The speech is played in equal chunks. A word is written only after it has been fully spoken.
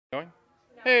Going?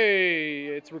 Hey,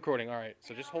 it's recording. All right,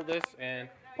 so just hold this and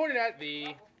point it at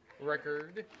the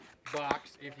record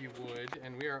box, if you would.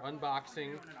 And we are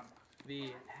unboxing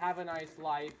the Have a Nice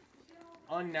Life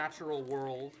Unnatural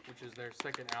World, which is their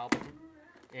second album.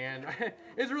 And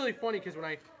it's really funny because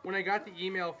when I got the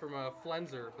email from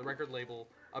Flenser, the record label,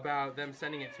 about them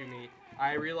sending it to me,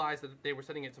 I realized that they were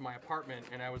sending it to my apartment,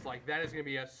 and I was like, that is going to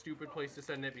be a stupid place to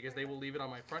send it because they will leave it on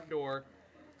my front door.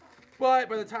 But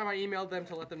by the time I emailed them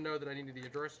to let them know that I needed the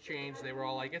address changed, they were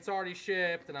all like, it's already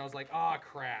shipped, and I was like, aw,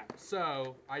 crap.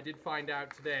 So I did find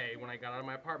out today when I got out of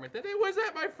my apartment that it was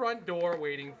at my front door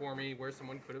waiting for me where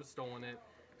someone could have stolen it.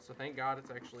 So thank God it's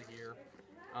actually here.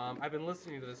 I've been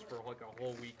listening to this for like a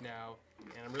whole week now,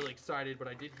 and I'm really excited, but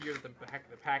I did hear that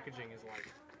the packaging is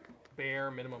like bare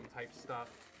minimum type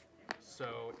stuff.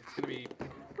 So it's going to be a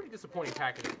pretty disappointing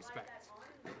package to expect.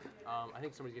 I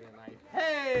think somebody's getting a knife.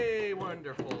 Hey,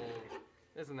 wonderful.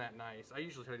 Isn't that nice? I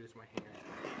usually try to do this with my hand.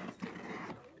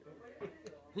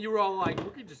 You were all like, we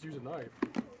could just use a knife.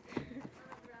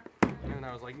 And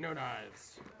I was like, no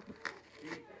knives. She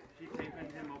taping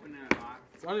him open in a box.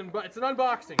 It's an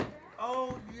unboxing.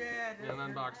 Oh, yeah. Yeah, an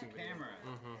unboxing camera.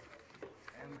 Mm-hmm.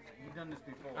 And you've done this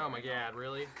before. Oh my God,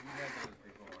 really? You have done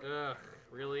this before. Ugh,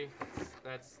 really?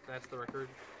 That's the record?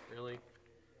 Really?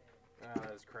 Oh,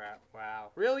 that is crap.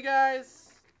 Wow. Really,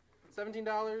 guys? $17?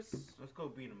 Let's go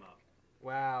beat him up.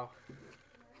 Wow.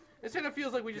 It kind of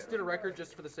feels like we just did a record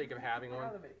just for the sake of having one.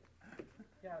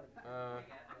 Yeah.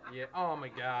 Oh my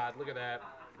God! Look at that.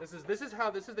 This is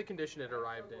the condition it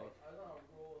arrived in.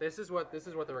 This is what the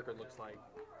record looks like.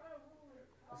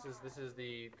 This is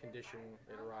the condition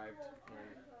it arrived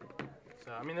in.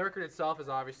 So I mean, the record itself is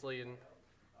obviously in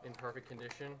perfect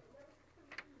condition.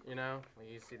 You know, like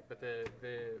you see, but the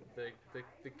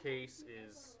case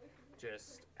is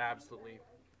just absolutely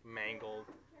mangled.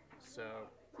 So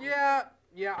yeah,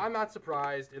 I'm not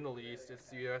surprised in the least. It's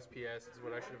the USPS. It's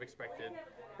what I should have expected,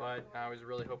 but I was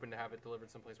really hoping to have it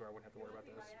delivered someplace where I wouldn't have to worry about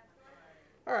this.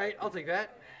 All right, I'll take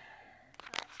that.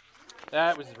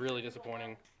 That was really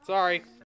disappointing. Sorry.